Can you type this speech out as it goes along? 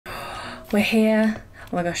We're here.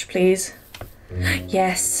 Oh my gosh, please.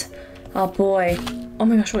 Yes. Oh boy. Oh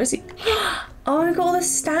my gosh, what is he? Oh, I've got all the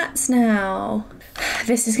stats now.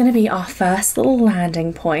 This is going to be our first little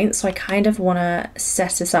landing point, so I kind of want to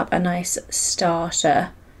set us up a nice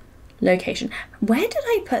starter location. Where did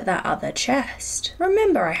I put that other chest?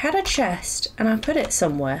 Remember, I had a chest and I put it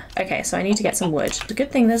somewhere. Okay, so I need to get some wood. It's a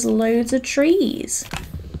good thing there's loads of trees.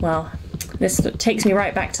 Well, this takes me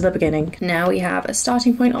right back to the beginning. Now we have a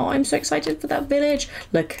starting point. Oh, I'm so excited for that village.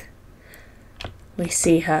 Look, we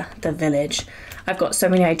see her, the village. I've got so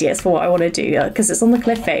many ideas for what I want to do because it's on the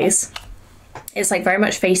cliff face. It's like very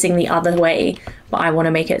much facing the other way, but I want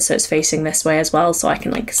to make it so it's facing this way as well so I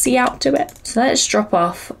can like see out to it. So let's drop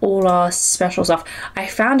off all our special stuff. I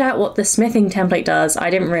found out what the smithing template does. I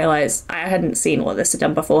didn't realize, I hadn't seen what this had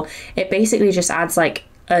done before. It basically just adds like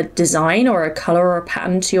a design or a color or a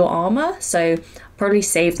pattern to your armor. So I'll probably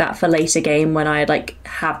save that for later game when I like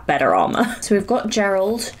have better armor. So we've got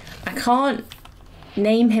Gerald. I can't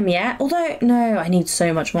name him yet, although no, I need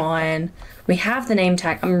so much more iron. We have the name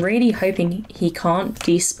tag. I'm really hoping he can't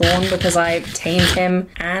despawn because I've tamed him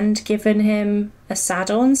and given him a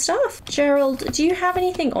saddle and stuff. Gerald, do you have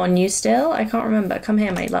anything on you still? I can't remember. Come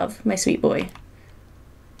here, my love, my sweet boy.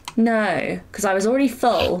 No, because I was already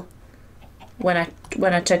full when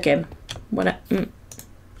I took him.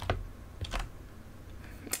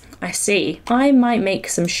 I see. I might make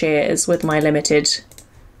some shears with my limited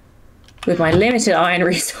iron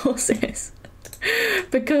resources.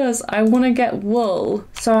 Because I want to get wool,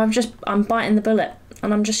 so I'm biting the bullet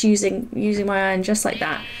and I'm just using my iron just like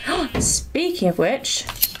that. Speaking of which,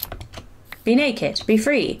 be naked, be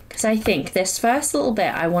free, because I think this first little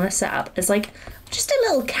bit I want to set up as like just a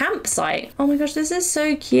little campsite. Oh my gosh, this is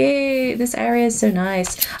so cute. This area is so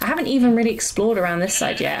nice. I haven't even really explored around this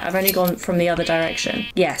side yet. I've only gone from the other direction.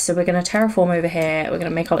 Yeah, so we're going to terraform over here. We're going to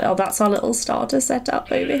make our, oh, that's our little starter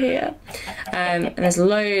setup over here. And there's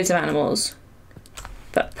loads of animals.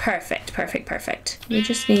 But perfect, perfect, perfect. We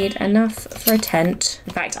just need enough for a tent.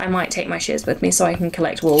 In fact, I might take my shears with me so I can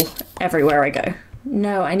collect wool everywhere I go.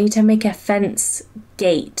 No, I need to make a fence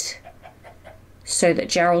gate so that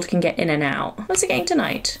Gerald can get in and out. What's it getting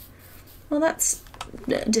tonight? Well, that's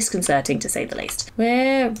disconcerting to say the least.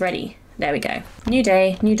 We're ready. There we go. New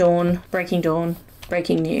day, new dawn, breaking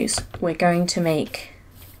news. We're going to make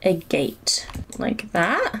a gate like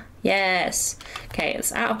that. Yes. Okay,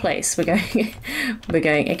 it's out of place. We're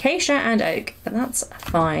going acacia and oak, but that's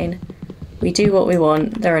fine. We do what we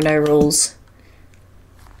want. There are no rules.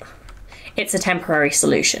 It's a temporary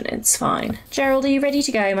solution. It's fine. Gerald, are you ready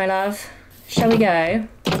to go, my love? Shall we go?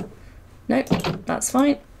 Nope, that's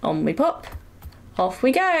fine. On we pop. Off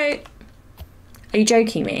we go. Are you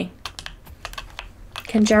joking me?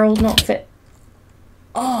 Can Gerald not fit?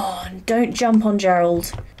 Oh, don't jump on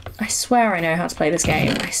Gerald. I swear I know how to play this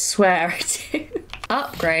game. I swear I do.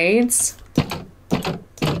 Upgrades.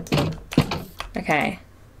 Okay.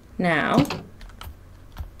 Now,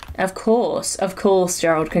 of course,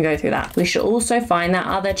 Gerald can go through that. We should also find that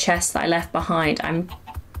other chest that I left behind. I'm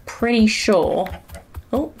pretty sure.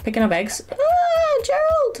 Oh, picking up eggs. Ah,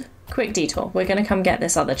 Gerald! Quick detour. We're going to come get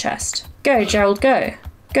this other chest. Go, Gerald, go.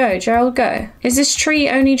 Go, Gerald, go. Is this tree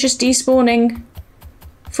only just despawning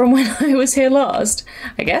from when I was here last?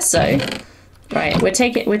 I guess so. Right, we're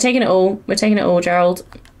taking it all. We're taking it all, Gerald.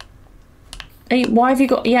 Hey, why have you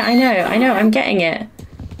got... Yeah, I know, I'm getting it.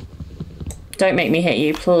 Don't make me hit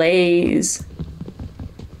you, please.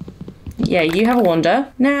 Yeah, you have a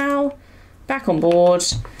wander. Now, back on board.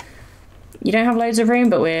 You don't have loads of room,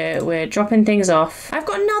 but we're dropping things off. I've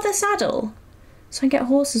got another saddle. So I can get a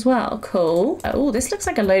horse as well. Cool. Oh, this looks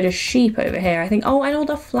like a load of sheep over here, I think. Oh, and all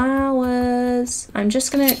the flowers. I'm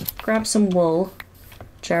just going to grab some wool.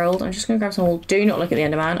 Gerald, I'm just going to grab some wool. Do not look at the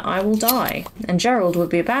Enderman. I will die. And Gerald would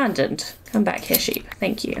be abandoned. Come back here, sheep.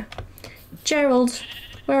 Thank you. Gerald.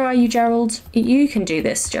 Where are you, Gerald? You can do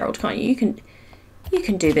this, Gerald, can't you? You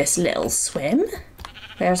can do this little swim.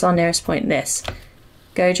 There's our nearest point. This.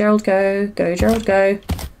 Go, Gerald, go. Go, Gerald, go.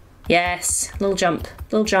 Yes, little jump,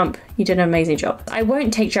 little jump. You did an amazing job. I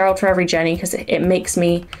won't take Gerald for every journey because it makes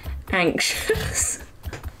me anxious.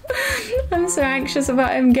 I'm so anxious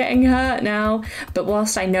about him getting hurt now. But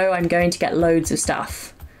whilst I know I'm going to get loads of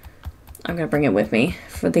stuff, I'm going to bring it with me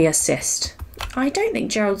for the assist. I don't think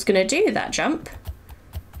Gerald's going to do that jump.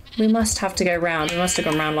 We must have to go round. We must have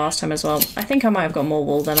gone round last time as well. I think I might have got more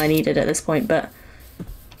wool than I needed at this point, but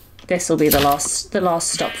this will be the last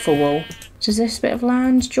stop for wool. Does this bit of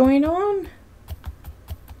land join on?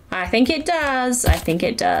 I think it does. I think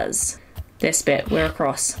it does. This bit, we're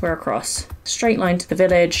across. We're across. Let's straight line to the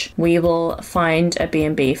village. We will find a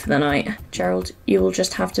B&B for the night. Gerald, you will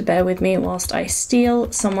just have to bear with me whilst I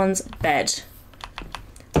steal someone's bed.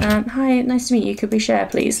 Hi, nice to meet you. Could we share,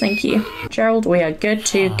 please? Thank you. Gerald, we are good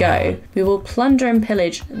to go. We will plunder and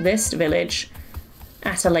pillage this village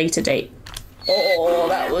at a later date. Oh,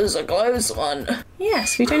 that was a close one.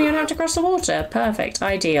 Yes, we don't even have to cross the water. Perfect,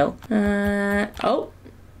 ideal. Oh,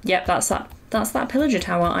 yep, that's that. That's that pillager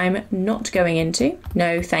tower I'm not going into.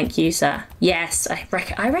 No, thank you, sir. Yes, I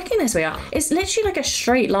recognise we are. It's literally like a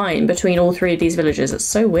straight line between all three of these villages. It's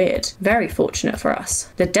so weird. Very fortunate for us.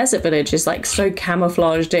 The desert village is like so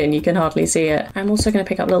camouflaged in, you can hardly see it. I'm also going to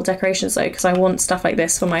pick up little decorations though, because I want stuff like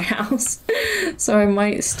this for my house. So I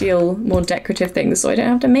might steal more decorative things so I don't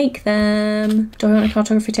have to make them. Do I want a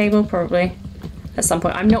cartography table? Probably. At some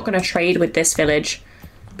point. I'm not going to trade with this village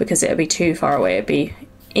because it'll be too far away. It'd be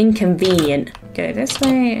inconvenient. Go this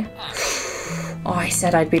way. Oh, I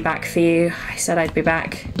said I'd be back for you. I said I'd be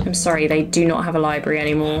back. I'm sorry, they do not have a library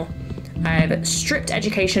anymore. I've stripped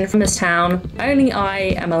education from this town. Only I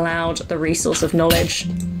am allowed the resource of knowledge.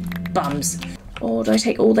 Bums. Or do I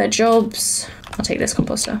take all their jobs? I'll take this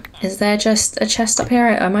composter. Is there just a chest up here?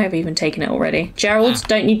 I might have even taken it already. Gerald,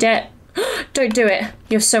 don't you dare. Don't do it.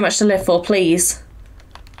 You have so much to live for, please.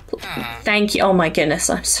 Thank you. Oh my goodness,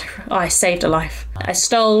 I saved a life. I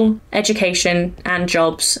stole education and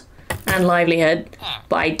jobs and livelihood,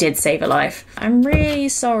 but I did save a life. I'm really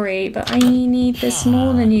sorry, but I need this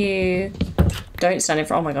more than you. Don't stand in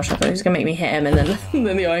front. Oh my gosh, I thought he was gonna make me hit him and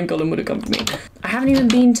then the iron golem would have come for me. I haven't even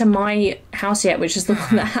been to my house yet, which is the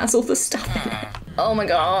one that has all the stuff in it. Oh my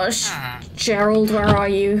gosh. Gerald, where are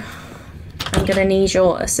you? I'm gonna need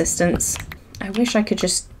your assistance. I wish I could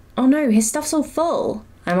just... Oh no, his stuff's all full.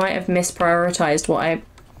 I might have misprioritized what I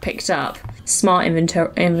picked up. Smart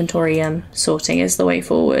inventory sorting is the way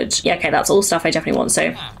forward. Yeah, okay, that's all stuff I definitely want,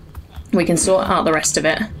 so we can sort out the rest of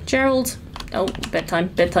it. Gerald. Oh, bedtime,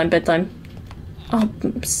 bedtime, bedtime. Oh,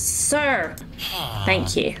 sir.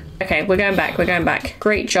 Thank you. Okay, we're going back, we're going back.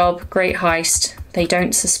 Great job, great heist. They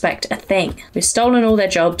don't suspect a thing. We've stolen all their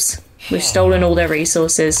jobs. We've stolen all their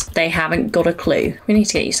resources. They haven't got a clue. We need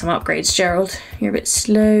to get you some upgrades, Gerald. You're a bit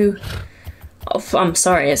slow. Oh, I'm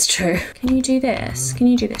sorry, it's true. Can you do this? Can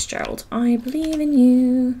you do this, Gerald? I believe in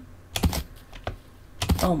you.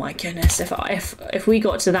 Oh my goodness, if we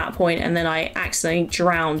got to that point and then I accidentally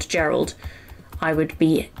drowned Gerald, I would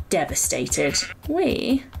be devastated.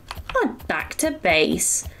 We are back to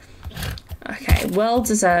base. Okay,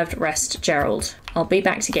 well-deserved rest, Gerald. I'll be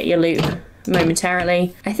back to get your loot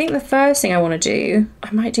momentarily. I think the first thing I want to do,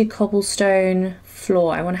 I might do cobblestone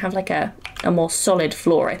floor. I want to have like a more solid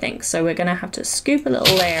floor, I think. So we're going to have to scoop a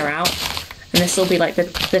little layer out, and this will be like the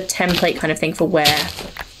template kind of thing for where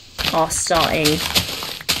our starting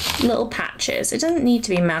little patches. It doesn't need to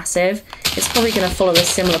be massive. It's probably going to follow a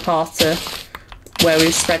similar path to where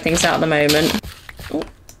we've spread things out at the moment. Oh,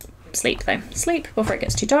 sleep though. Sleep before it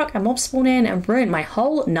gets too dark and mobs spawn in and ruin my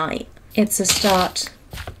whole night. It's a start.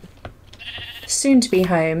 Soon to be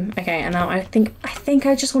home. Okay, and now I think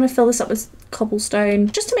I just want to fill this up with cobblestone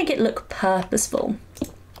just to make it look purposeful.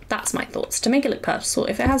 That's my thoughts. To make it look purposeful.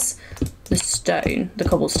 If it has the stone, the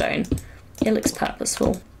cobblestone, it looks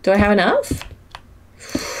purposeful. Do I have enough?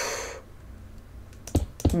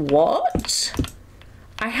 What?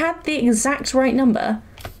 I had the exact right number.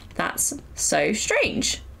 That's so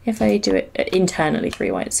strange. If I do it internally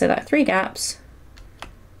 3 white, so that 3 gaps,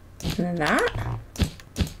 and then that.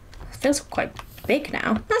 Feels quite big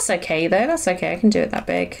now. That's okay though, that's okay, I can do it that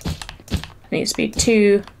big. It needs to be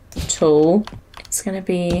too tall. It's gonna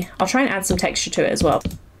be, I'll try and add some texture to it as well.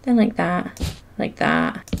 Then like that,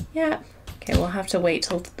 yeah. Okay, we'll have to wait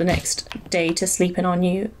till the next day to sleep in on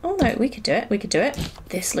you. Oh no, we could do it, we could do it.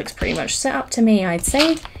 This looks pretty much set up to me, I'd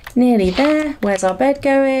say. Nearly there. Where's our bed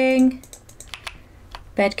going?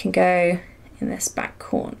 Bed can go in this back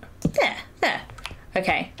corner. There,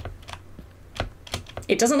 okay.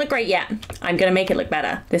 It doesn't look great yet. I'm gonna make it look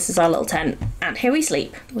better. This is our little tent, and here we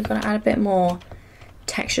sleep. We've got to add a bit more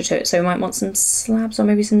texture to it, so we might want some slabs or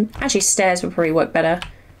maybe some, actually stairs would probably work better.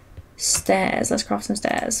 Stairs, let's craft some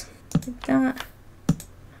stairs. Like that.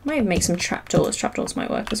 Might even make some trapdoors. Trapdoors might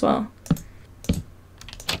work as well.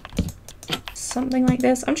 Something like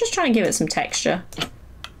this. I'm just trying to give it some texture.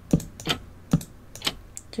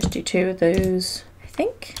 Just do 2 of those, I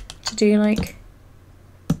think, to do like...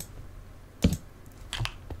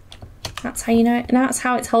 That's how you know it. That's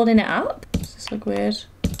how it's holding it up. Does this look weird?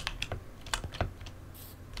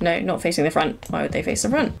 No, not facing the front. Why would they face the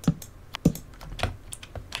front?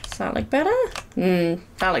 that look better?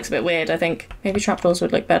 That looks a bit weird, I think. Maybe trapdoors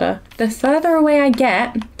would look better. The further away I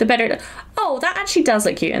get, the better it... Oh, that actually does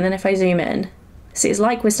look cute. And then if I zoom in, see, it's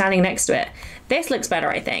like we're standing next to it. This looks better,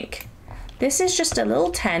 I think. This is just a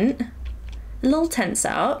little tent. A little tent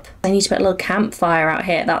setup. I need to put a little campfire out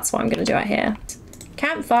here. That's what I'm going to do out here.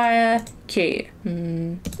 Campfire, cute.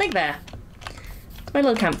 Like there. My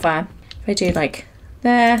little campfire. If I do like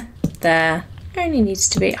there, there. Only needs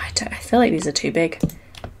to be, I feel like these are too big. I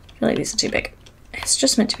feel like these are too big. It's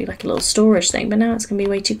just meant to be like a little storage thing, but now it's gonna be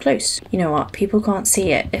way too close. You know what, people can't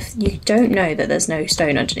see it. If you don't know that there's no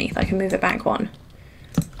stone underneath, I can move it back one.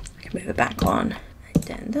 I can move it back one. And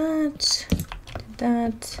then that, did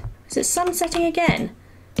that. Is it sunsetting again?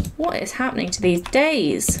 What is happening to these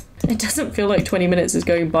days? It doesn't feel like 20 minutes is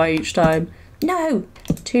going by each time. No!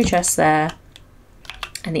 2 chests there.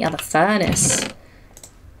 And the other furnace.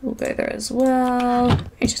 We'll go there as well.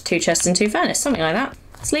 It's just 2 chests and 2 furnace, something like that.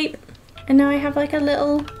 Sleep. And now I have like a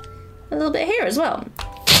little bit here as well.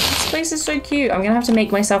 This place is so cute. I'm gonna have to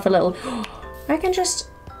make myself a little... I can just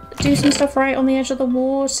do some stuff right on the edge of the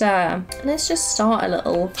water. Let's just start a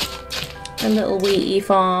little wheaty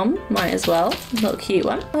farm. Might as well. A little cute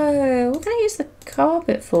one. Oh, what can I use the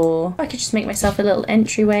carpet for? I could just make myself a little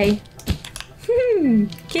entryway.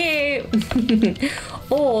 Cute.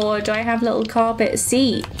 Or do I have little carpet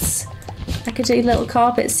seats? I could do little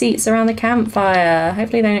carpet seats around the campfire.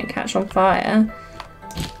 Hopefully they don't catch on fire.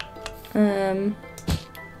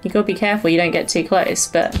 You gotta be careful you don't get too close,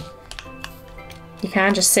 but you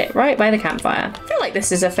can just sit right by the campfire. I feel like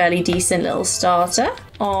this is a fairly decent little starter.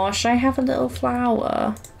 Oh, should I have a little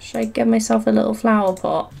flower? Should I give myself a little flower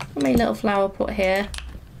pot? Got my little flower pot here.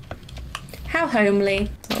 How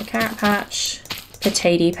homely. Little carrot patch.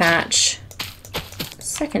 Potato patch.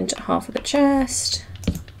 Second half of the chest.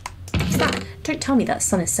 What's that? Don't tell me that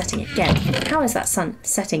sun is setting again. How is that sun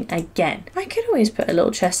setting again? I could always put a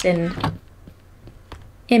little chest in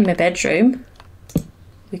my bedroom.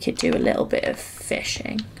 We could do a little bit of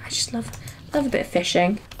fishing. I just love a bit of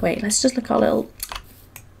fishing. Wait, let's just look at our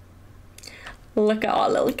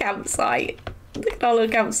little campsite. Look at our little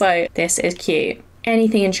campsite. This is cute.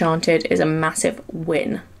 Anything enchanted is a massive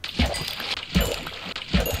win.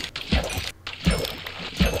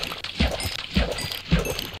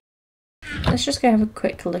 Let's just go have a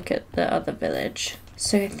quick look at the other village.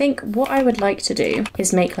 So I think what I would like to do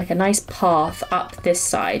is make like a nice path up this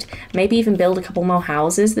side. Maybe even build a couple more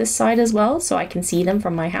houses this side as well so I can see them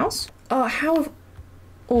from my house. Oh, how have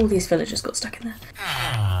all these villagers got stuck in there?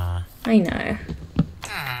 I know.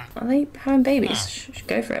 Are they having babies? Should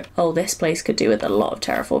go for it. Oh, this place could do with a lot of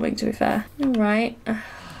terraforming, to be fair. All right.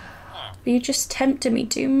 You just tempted me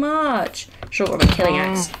too much. Short of a killing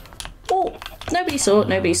axe. Oh, nobody saw.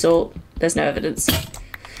 Nobody saw. There's no evidence.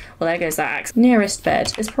 Well, there goes that axe. Nearest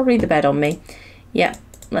bed. It's probably the bed on me. Yeah,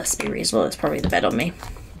 let's be reasonable. It's probably the bed on me.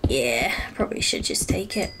 Yeah, probably should just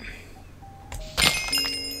take it.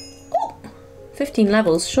 Oh, 15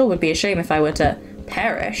 levels. Sure would be a shame if I were to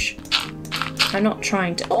perish. I'm not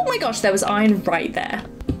trying to... Oh my gosh, there was iron right there.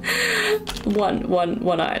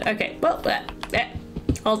 one iron. Okay, well,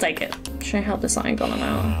 I'll take it. Should I help this iron golem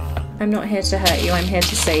out? I'm not here to hurt you. I'm here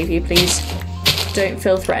to save you. Please don't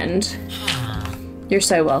feel threatened. You're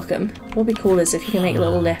so welcome. What would be cool is if you can make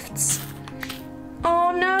little lifts.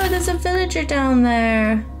 Oh no, there's a villager down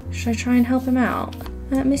there. Should I try and help him out?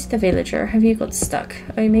 Mr. Villager, have you got stuck?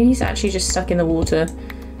 Oh, maybe he's actually just stuck in the water.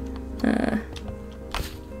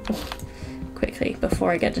 Quickly,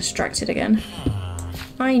 before I get distracted again.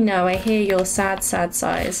 I know, I hear your sad, sad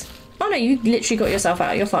sighs. Oh no, you literally got yourself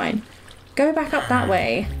out. You're fine. Go back up that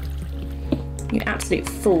way. You absolute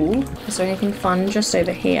fool. Is there anything fun just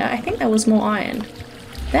over here? I think there was more iron.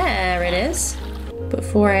 There it is.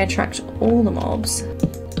 Before I attract all the mobs.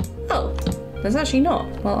 Oh, there's actually not.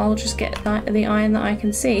 Well, I'll just get the iron that I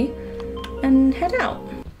can see and head out.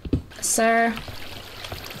 Sir,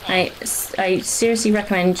 I seriously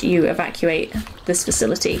recommend you evacuate this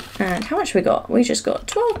facility. And how much we got? We just got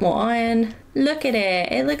 12 more iron. Look at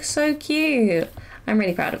it. It looks so cute. I'm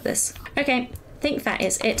really proud of this. Okay, I think that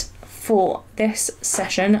is it for this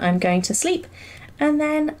session. I'm going to sleep and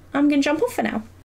then I'm going to jump off for now.